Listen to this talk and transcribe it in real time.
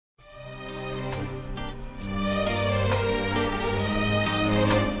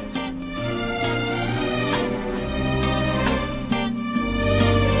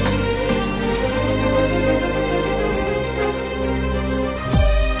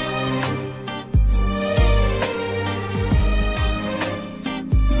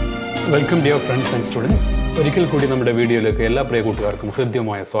Welcome dear friends and students. ഒരിക്കൽ കൂടി നമ്മുടെ വീഡിയോയിലേക്ക് എല്ലാ പ്രിയ കൂട്ടുകാർക്കും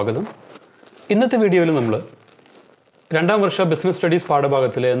ഹൃദ്യമായ സ്വാഗതം. ഇന്നത്തെ വീഡിയോയിൽ നമ്മൾ രണ്ടാം വർഷ ബിസിനസ് സ്റ്റഡീസ്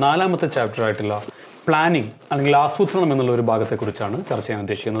പാഠഭാഗത്തിലെ നാലാമത്തെ ചാപ്റ്റർ ആയിട്ടുള്ള പ്ലാനിംഗ് അല്ലെങ്കിൽ ആസൂത്രണം എന്നുള്ള ഒരു ഭാഗത്തെക്കുറിച്ചാണ് ചർച്ച ചെയ്യാൻ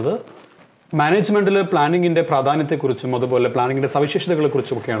ഉദ്ദേശിക്കുന്നത്. മാനേജ്മെന്റിൽ പ്ലാനിങ്ങിന്റെ പ്രാധാന്യത്തെക്കുറിച്ചും അതുപോലെ പ്ലാനിങ്ങിന്റെ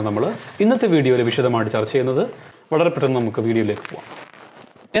സവിശേഷതകളെക്കുറിച്ചും ഒക്കെയാണ് നമ്മൾ ഇന്നത്തെ വീഡിയോയിൽ വിശദമായിട്ട് ചർച്ച ചെയ്യുന്നത്. വളരെ പെട്ടെന്ന് നമുക്ക് വീഡിയോയിലേക്ക് പോകാം.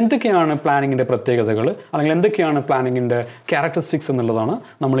 എന്തൊക്കെയാണ് പ്ലാനിങ്ങിൻ്റെ പ്രത്യേകതകൾ അല്ലെങ്കിൽ എന്തൊക്കെയാണ് പ്ലാനിങ്ങിൻ്റെ ക്യാരക്ടറിസ്റ്റിക്സ് എന്നുള്ളതാണ്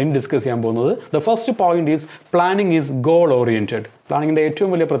നമ്മൾ ഇനി ഡിസ്കസ് ചെയ്യാൻ പോകുന്നത്. The first point is planning is goal oriented. പ്ലാനിങ്ങിൻ്റെ ഏറ്റവും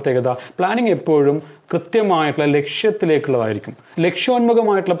വലിയ പ്രത്യേകത പ്ലാനിങ് എപ്പോഴും കൃത്യമായിട്ടുള്ള ലക്ഷ്യത്തിലേക്കുള്ളതായിരിക്കും.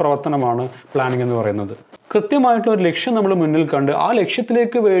 ലക്ഷ്യോന്മുഖമായിട്ടുള്ള പ്രവർത്തനമാണ് പ്ലാനിങ് എന്ന് പറയുന്നത്. കൃത്യമായിട്ടുള്ള ഒരു ലക്ഷ്യം നമ്മൾ മുന്നിൽ കണ്ട് ആ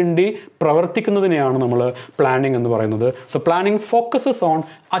ലക്ഷ്യത്തിലേക്ക് വേണ്ടി പ്രവർത്തിക്കുന്നതിനെയാണ് നമ്മൾ പ്ലാനിങ് എന്ന് പറയുന്നത്. So planning focuses on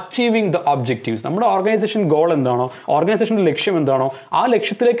achieving the objectives. നമ്മുടെ ഓർഗനൈസേഷൻ ഗോൾ എന്താണോ, ഓർഗനൈസേഷൻ്റെ ലക്ഷ്യം എന്താണോ, ആ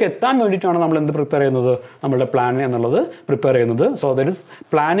ലക്ഷ്യത്തിലേക്ക് എത്താൻ വേണ്ടിയിട്ടാണ് നമ്മൾ എന്ത് പ്രിപ്പയർ ചെയ്യുന്നത്, നമ്മളുടെ പ്ലാൻ എന്നുള്ളത് പ്രിപ്പയർ ചെയ്യുന്നത്. So that is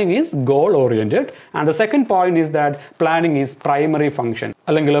planning is goal oriented. And the second point is that planning is primary function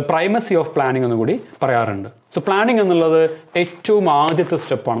അല്ലെങ്കിൽ പ്രൈമസി ഓഫ് പ്ലാനിങ് എന്ന് കൂടി പറയാറുണ്ട്. സോ പ്ലാനിങ് എന്നുള്ളത് ഏറ്റവും ആദ്യത്തെ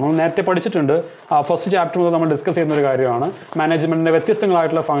സ്റ്റെപ്പാണ്. നമ്മൾ നേരത്തെ പഠിച്ചിട്ടുണ്ട്, ഫസ്റ്റ് ചാപ്റ്റർ മുതൽ നമ്മൾ ഡിസ്കസ് ചെയ്യുന്ന ഒരു കാര്യമാണ്. മാനേജ്മെൻറ്റിൻ്റെ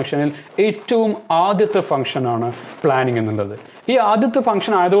വ്യത്യസ്തങ്ങളായിട്ടുള്ള ഫംഗ്ഷനിൽ ഏറ്റവും ആദ്യത്തെ ഫംഗ്ഷനാണ് പ്ലാനിങ് എന്നുള്ളത്. ഈ ആദ്യത്തെ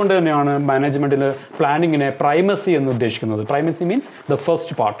ഫംഗ്ഷൻ ആയതുകൊണ്ട് തന്നെയാണ് മാനേജ്മെൻറ്റിൽ പ്ലാനിങ്ങിനെ പ്രൈമസി എന്ന് ഉദ്ദേശിക്കുന്നത്. Primacy means the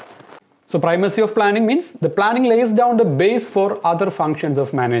first part. So primacy of planning means the planning lays down the base for other functions of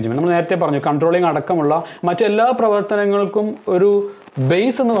management. നമ്മൾ നേരത്തെ പറഞ്ഞു കൺട്രോളിങ് അടക്കമുള്ള മറ്റെല്ലാ പ്രവർത്തനങ്ങൾക്കും ഒരു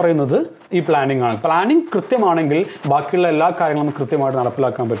ബേസ് എന്ന് പറയുന്നത് ഈ പ്ലാനിങ് ആണ്. പ്ലാനിങ് കൃത്യമാണെങ്കിൽ ബാക്കിയുള്ള എല്ലാ കാര്യങ്ങളും നമുക്ക് കൃത്യമായിട്ട്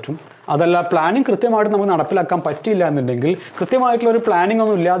നടപ്പിലാക്കാൻ പറ്റും. അതല്ല, പ്ലാനിങ് കൃത്യമായിട്ട് നമുക്ക് നടപ്പിലാക്കാൻ പറ്റില്ല എന്നുണ്ടെങ്കിൽ, കൃത്യമായിട്ടുള്ള ഒരു പ്ലാനിങ്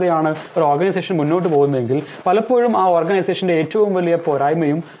ഒന്നും ഇല്ലാതെയാണ് ഒരു ഓർഗനൈസേഷൻ മുന്നോട്ട് പോകുന്നതെങ്കിൽ പലപ്പോഴും ആ ഓർഗനൈസേഷൻ്റെ ഏറ്റവും വലിയ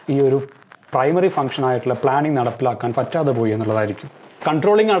പോരായ്മയും ഈ ഒരു പ്രൈമറി ഫംഗ്ഷൻ ആയിട്ടുള്ള പ്ലാനിങ് നടപ്പിലാക്കാൻ പറ്റാതെ പോയി എന്നുള്ളതായിരിക്കും.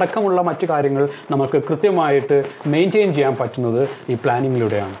 കൺട്രോളിങ് അടക്കമുള്ള മറ്റു കാര്യങ്ങൾ നമുക്ക് കൃത്യമായിട്ട് മെയിൻറ്റെയിൻ ചെയ്യാൻ പറ്റുന്നത് ഈ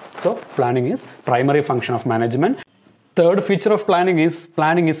പ്ലാനിങ്ങിലൂടെയാണ്. So planning is primary function of management. Third feature of planning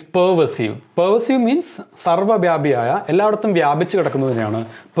is pervasive. Pervasive means സർവ്വവ്യാപിയായ, എല്ലായിടത്തും വ്യാപിച്ച് കിടക്കുന്നതിനെയാണ്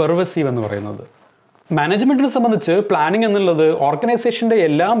പെർവസീവ് എന്ന് പറയുന്നത്. മാനേജ്മെൻറ്റിനെ സംബന്ധിച്ച് പ്ലാനിങ് എന്നുള്ളത് ഓർഗനൈസേഷൻ്റെ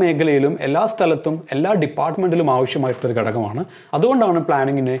എല്ലാ മേഖലയിലും എല്ലാ സ്ഥലത്തും എല്ലാ ഡിപ്പാർട്ട്മെൻറ്റിലും ആവശ്യമായിട്ടുള്ളൊരു ഘടകമാണ്. അതുകൊണ്ടാണ്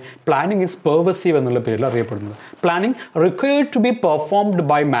പ്ലാനിങ് ഈസ് പെർവസീവ് എന്നുള്ള പേരിൽ അറിയപ്പെടുന്നത്. Planning required to B performed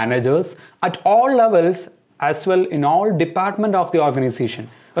by managers at all levels as well in all department of the organisation.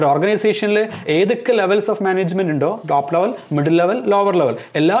 ഒരു ഓർഗനൈസേഷനിൽ ഏതൊക്കെ ലെവൽസ് ഓഫ് മാനേജ്മെൻറ്റ് ഉണ്ടോ, top level, middle level, lower level,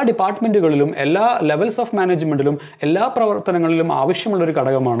 എല്ലാ ഡിപ്പാർട്ട്മെൻറ്റുകളിലും എല്ലാ ലെവൽസ് ഓഫ് മാനേജ്മെൻറ്റിലും എല്ലാ പ്രവർത്തനങ്ങളിലും ആവശ്യമുള്ളൊരു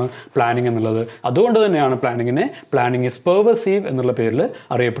ഘടകമാണ് പ്ലാനിങ് എന്നുള്ളത്. അതുകൊണ്ട് തന്നെയാണ് പ്ലാനിങ് ഈസ് പെർവസീവ് എന്നുള്ള പേരിൽ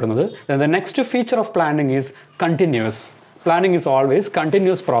അറിയപ്പെടുന്നത്. The next feature of planning is continuous. Planning is always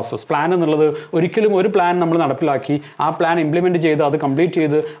continuous process. Plan എന്നുള്ളത് ഒരിക്കലും ഒരു പ്ലാൻ നമ്മൾ നടപ്പിലാക്കി ആ പ്ലാൻ ഇംപ്ലിമെൻറ്റ് ചെയ്ത് അത് കംപ്ലീറ്റ്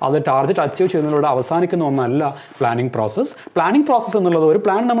ചെയ്ത് അത് ടാർഗറ്റ് അച്ചീവ് ചെയ്യുന്നതിലൂടെ അവസാനിക്കുന്ന ഒന്നല്ല പ്ലാനിങ് പ്രോസസ്സ്. പ്ലാനിങ് പ്രോസസ്സ് എന്നുള്ളത് ഒരു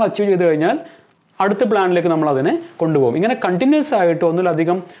പ്ലാൻ നമ്മൾ അച്ചീവ് ചെയ്ത് കഴിഞ്ഞാൽ അടുത്ത പ്ലാനിലേക്ക് നമ്മൾ അതിനെ കൊണ്ടുപോകും. ഇങ്ങനെ കണ്ടിന്യൂസ് ആയിട്ട്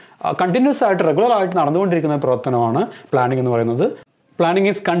റെഗുലർ ആയിട്ട് നടന്നുകൊണ്ടിരിക്കുന്ന പ്രവർത്തനമാണ് പ്ലാനിങ് എന്ന് പറയുന്നത്. Planning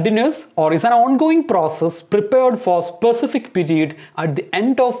is continuous or is an ongoing process prepared for specific period at the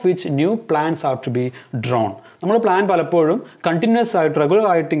end of which new plans are to be drawn. നമ്മൾ പ്ലാൻ പലപ്പോഴും കണ്ടിന്യൂസ് ആയിട്ട് റെഗുലർ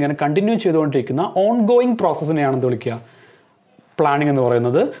ആയിട്ട് ഇങ്ങനെ കണ്ടിന്യൂ ചെയ്തുകൊണ്ടിരിക്കുന്ന ഓൺഗോയിങ് പ്രോസസ്സിനെയാണ് എന്ത് വിളിക്കുക, പ്ലാനിങ് എന്ന്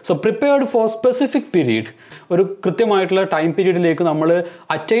പറയുന്നത്. So prepared for specific period, ഒരു കൃത്യമായിട്ടുള്ള ടൈം പീരീഡിലേക്ക് നമ്മൾ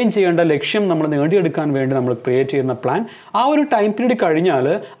അറ്റൈൻ ചെയ്യേണ്ട ലക്ഷ്യം നമ്മൾ നേടിയെടുക്കാൻ വേണ്ടി നമ്മൾ ക്രിയേറ്റ് ചെയ്യുന്ന പ്ലാൻ. ആ ഒരു ടൈം പീരീഡ് കഴിഞ്ഞാൽ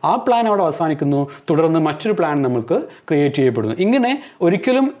ആ പ്ലാൻ അവിടെ അവസാനിക്കുന്നു, തുടർന്ന് മറ്റൊരു പ്ലാൻ നമുക്ക് ക്രിയേറ്റ് ചെയ്യപ്പെടുന്നു. ഇങ്ങനെ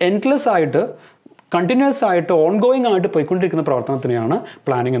ഒരിക്കലും എൻഡ്ലെസ് ആയിട്ട് കണ്ടിന്യൂസ് ആയിട്ട് ഓൺഗോയിങ് ആയിട്ട് പോയിക്കൊണ്ടിരിക്കുന്ന പ്രവർത്തനത്തിനെയാണ്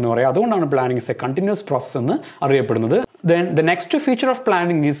പ്ലാനിങ് എന്ന് പറയുക. അതുകൊണ്ടാണ് planning is A continuous process എന്ന് അറിയപ്പെടുന്നത്. Then the next feature of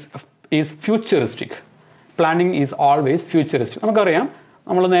planning is futuristic. Planning is always futuristic. നമുക്കറിയാം,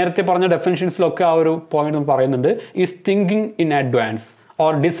 നമ്മൾ നേരത്തെ പറഞ്ഞ ഡെഫിനിഷൻസിലൊക്കെ ആ ഒരു പോയിന്റ് നമ്മൾ പറയുന്നുണ്ട്. Is thinking in advance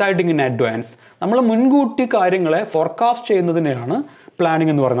or deciding in advance. നമ്മൾ മുൻകൂട്ടി കാര്യങ്ങളെ ഫോർകാസ്റ്റ് ചെയ്യുന്നതിനെയാണ്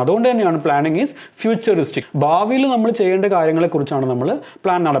പ്ലാനിങ് എന്ന് പറയുന്നത്. അതുകൊണ്ട് തന്നെയാണ് പ്ലാനിങ് ഈസ് ഫ്യൂച്ചറിസ്റ്റിക്. ഭാവിയിൽ നമ്മൾ ചെയ്യേണ്ട കാര്യങ്ങളെക്കുറിച്ചാണ് നമ്മൾ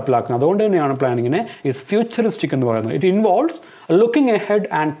പ്ലാൻ നടപ്പിലാക്കുന്നത്. അതുകൊണ്ട് തന്നെയാണ് പ്ലാനിങ്ങിനെ ഈസ് ഫ്യൂച്ചറിസ്റ്റിക് എന്ന് പറയുന്നത്. It involves looking ahead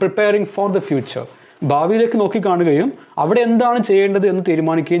and preparing for the future. ഭാവിയിലേക്ക് നോക്കിക്കാണുകയും അവിടെ എന്താണ് ചെയ്യേണ്ടത് എന്ന്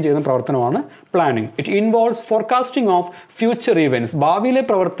തീരുമാനിക്കുകയും ചെയ്യുന്ന പ്രവർത്തനമാണ് planning. It involves forecasting of future events. ഭാവിയിലെ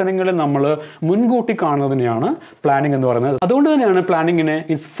പ്രവർത്തനങ്ങളെ നമ്മൾ മുൻകൂട്ടി കാണുന്നതിനെയാണ് പ്ലാനിങ് എന്ന് പറയുന്നത്. അതുകൊണ്ട് തന്നെയാണ് പ്ലാനിങ്ങിനെ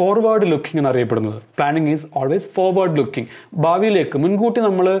ഈസ് ഫോർവേഡ് ലുക്കിംഗ് എന്നറിയപ്പെടുന്നത്. Planning is always forward looking. ഭാവിയിലേക്ക് മുൻകൂട്ടി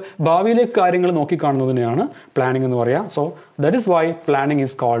നമ്മൾ ഭാവിയിലേക്ക് കാര്യങ്ങൾ നോക്കിക്കാണുന്നതിനെയാണ് പ്ലാനിങ് എന്ന് പറയുക. So that is Y planning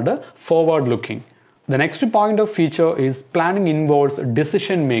is called forward looking. The next point of feature is planning involves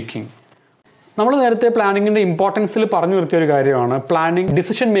decision making. നമ്മൾ നേരത്തെ പ്ലാനിങ്ങിൻ്റെ ഇമ്പോർട്ടൻസിൽ പറഞ്ഞു നിർത്തിയൊരു കാര്യമാണ് പ്ലാനിങ്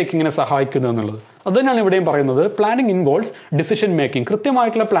ഡിസിഷൻ മേക്കിങ്ങിനെ സഹായിക്കുന്നു എന്നുള്ളത്. അതുതന്നെയാണ് ഇവിടെയും പറയുന്നത്. Planning involves decision making.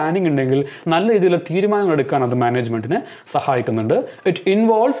 കൃത്യമായിട്ടുള്ള പ്ലാനിങ് ഉണ്ടെങ്കിൽ നല്ല രീതിയിലുള്ള തീരുമാനങ്ങൾ എടുക്കാൻ അത് മാനേജ്മെൻറ്റിനെ സഹായിക്കുന്നുണ്ട്. It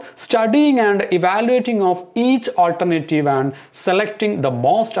involves studying and evaluating of each alternative and selecting the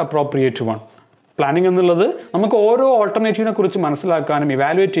most appropriate one. Planning എന്നുള്ളത് നമുക്ക് ഓരോ ഓൾട്ടർനേറ്റീവിനെ കുറിച്ച് മനസ്സിലാക്കാനും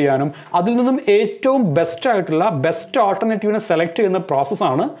ഇവാലുവേറ്റ് ചെയ്യാനും അതിൽ നിന്നും ഏറ്റവും ബെസ്റ്റ് ഓൾട്ടർനേറ്റീവിനെ സെലക്ട് ചെയ്യുന്ന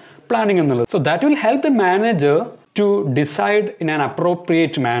പ്രോസസ്സാണ് പ്ലാനിങ് എന്നുള്ളത്. So that will help the manager to decide in an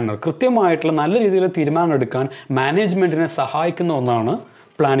appropriate manor. കൃത്യമായിട്ടുള്ള നല്ല രീതിയിൽ തീരുമാനം എടുക്കാൻ മാനേജ്മെൻറ്റിനെ സഹായിക്കുന്ന ഒന്നാണ്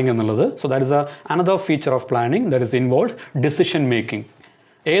പ്ലാനിങ് എന്നുള്ളത്. So that is another feature of planning that is involves decision making.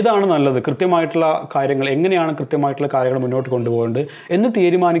 ഏതാണ് നല്ലത്, കൃത്യമായിട്ടുള്ള കാര്യങ്ങൾ എങ്ങനെയാണ് കൃത്യമായിട്ടുള്ള കാര്യങ്ങൾ മുന്നോട്ട് കൊണ്ടുപോകേണ്ടത് എന്ന്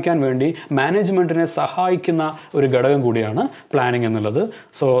തീരുമാനിക്കാൻ വേണ്ടി മാനേജ്മെൻറ്റിനെ സഹായിക്കുന്ന ഒരു ഘടകം കൂടിയാണ് പ്ലാനിങ് എന്നുള്ളത്.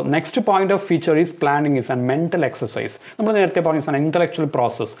 So next point of feature is planning is an mental exercise. നമ്മൾ നേരത്തെ പറഞ്ഞു an intellectual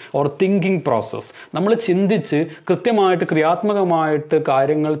process or thinking process. നമ്മൾ ചിന്തിച്ച് കൃത്യമായിട്ട് ക്രിയാത്മകമായിട്ട്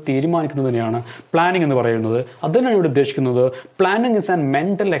കാര്യങ്ങൾ തീരുമാനിക്കുന്നതിനെയാണ് പ്ലാനിങ് എന്ന് പറയുന്നത്. അതിനാണ് ഇവിടെ ഉദ്ദേശിക്കുന്നത്. Planning is an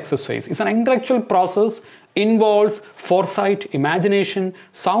mental exercise, is an intellectual process, involves foresight, imagination,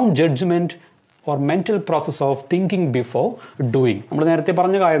 sound judgment or mental process of thinking before doing. നമ്മൾ നേരത്തെ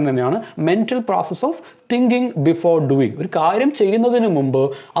പറഞ്ഞ കാര്യം തന്നെയാണ് mental process of thinking before doing. ഒരു കാര്യം ചെയ്യുന്നതിന് മുമ്പ്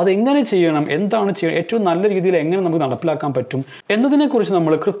അതെങ്ങനെ ചെയ്യണം, എന്താണ് ചെയ്യുക, ഏറ്റവും നല്ല രീതിയിൽ എങ്ങനെ നമുക്ക് നടപ്പിലാക്കാൻ പറ്റും എന്നതിനെക്കുറിച്ച്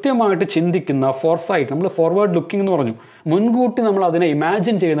നമ്മൾ കൃത്യമായിട്ട് ചിന്തിക്കുന്ന ഫോർസൈറ്റ്, നമ്മൾ ഫോർവേഡ് ലുക്കിംഗ് എന്ന് പറഞ്ഞു, മുൻകൂട്ടി നമ്മൾ അതിനെ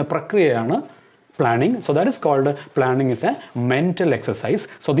ഇമാജിൻ ചെയ്യുന്ന പ്രക്രിയയാണ് planning. So that is called planning is a mental exercise.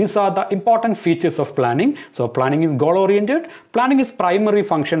 So these are the important features of planning. So planning is goal oriented, planning is primary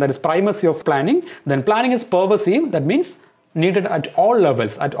function, that is primacy of planning. Then planning is pervasive, that means needed at all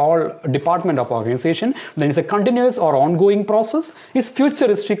levels, at all department of organization. Then it's a continuous or ongoing process, is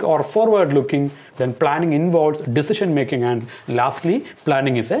futuristic or forward looking. Then planning involves decision making, and lastly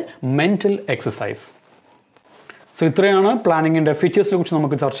planning is a mental exercise. So ഇത്രയാണ് പ്ലാനിങ്ങിൻ്റെ ഫീച്ചേഴ്സിനെ കുറിച്ച്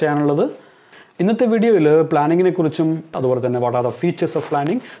നമുക്ക് ചർച്ച ചെയ്യാനുള്ളത്. ഇന്നത്തെ വീഡിയോയിൽ പ്ലാനിങ്ങിനെ കുറിച്ചും അതുപോലെ തന്നെ what are the features of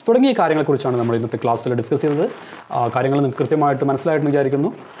planning തുടങ്ങിയ കാര്യങ്ങളെക്കുറിച്ചാണ് നമ്മൾ ഇന്നത്തെ ക്ലാസ്സിൽ ഡിസ്കസ് ചെയ്തത്. കാര്യങ്ങൾ നിങ്ങൾക്ക് കൃത്യമായിട്ട് മനസ്സിലായിട്ടെന്ന്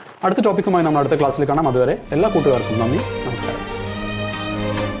വിചാരിക്കുന്നു. അടുത്ത ടോപ്പിക്കുമായി നമ്മൾ അടുത്ത ക്ലാസ്സിൽ കാണാം. അതുവരെ എല്ലാ കൂട്ടുകാർക്കും നന്ദി, നമസ്കാരം.